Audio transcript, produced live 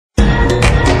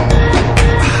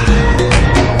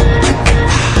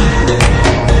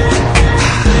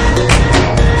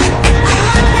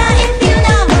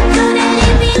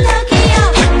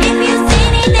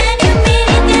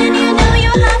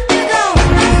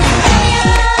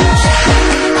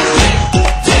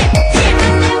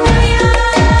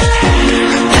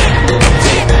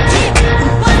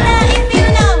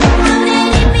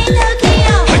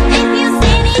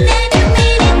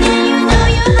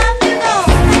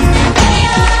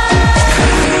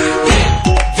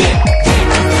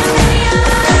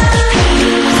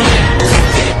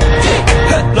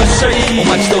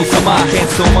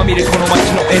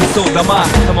生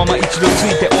そのまま一度つ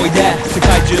いておいで世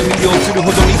界中魅了する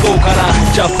ほどに豪華な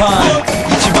ジャパン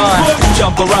一番ジャ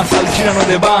ンプランさうちらの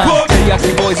出番テリヤ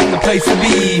キボーイズ in the place to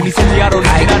be 見せてやろうオリ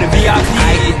ジナル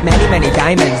VIP Many many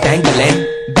diamonds dangling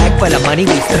Bag full of money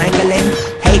we strangling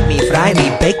Hate me, fry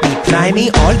me, bake me, try me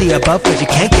All the above cause you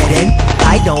can't get in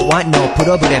I don't want no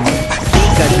problem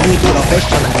Because we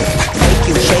professional Make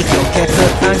you shake your cats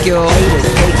up Thank you Haters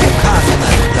take your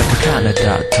customer Like a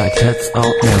Canada type that's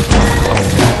all Now talk on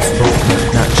let's go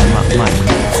not your mind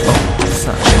let's go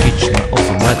さあ敷地がオフ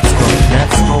let's go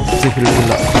let's go ぜひルー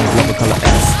ラーこのラブから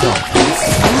let's go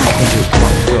 25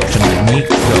秒じゃない2秒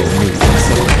に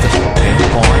それ私のペン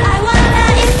ポイント I wonder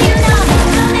if you know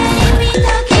Don't let it be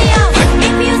Tokyo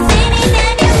If you see me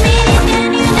then you mean it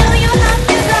Then you know you have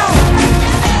to go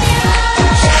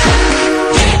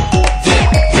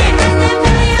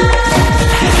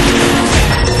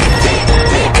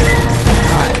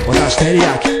私テリ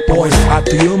ヤキボーイズあっ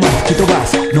という間吹き飛ば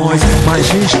すノイズ邁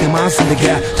進してますんでゲ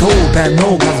ットペン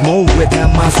の数も増えて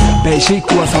ますベーシッ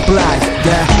クはサプライズ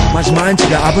でマジ毎日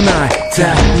が危ないぜ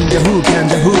忍者風賢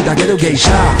者風だけどゲイシ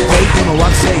ャーフェイクの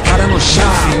惑星からのシャ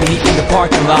ー See me in the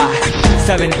parking lot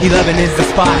 7-Eleven is the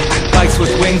spot Bikes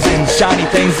with wings and shiny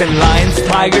things and lions,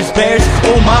 tigers, bears,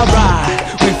 oh my ride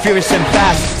We fierce and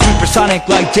fast, supersonic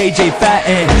like JJ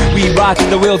Fatten We ride till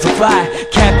the wheels are flat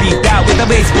Can't beat that with a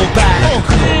baseball bat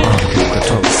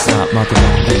飛ぶさまとま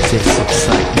って接続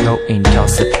さ要因調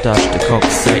節出して国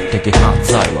際的犯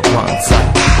罪は万歳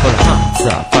これハン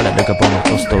ザーパラレがボム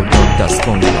とストーリーを出す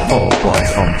今夜の4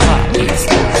 boys on fire East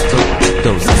Coast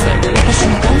どうさせる私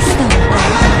のゴースト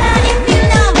If you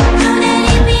know Don't let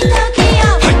it be Tokyo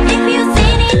If you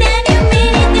see me then you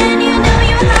mean it Then you know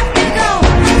you have to go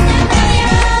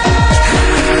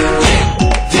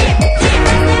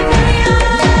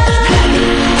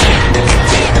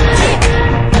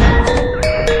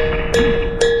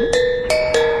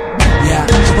Yeah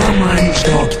一番毎日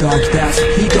ドキドキです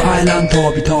ヒートアイランド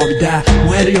飛び飛びで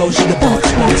燃える用紙でぼ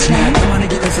ちぼちね玉ね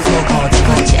ぎで誘うこっち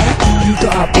こっちヒート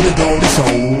アップで通りそう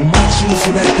街中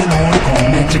すべて乗り込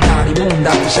んめっちゃ借りもん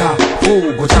だってシャ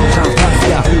ーごちゃごちゃ2つ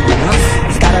やフーナス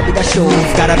It's gotta be the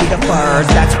shoes, gotta be the furs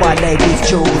That's why ladies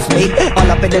choose me All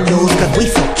up in the news cause we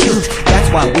so cute That's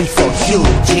why we so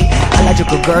huge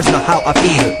Harajuku girls know how I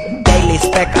feel Daily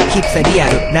spec I keep it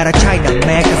real Not a China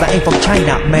man cause I ain't from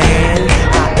China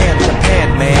man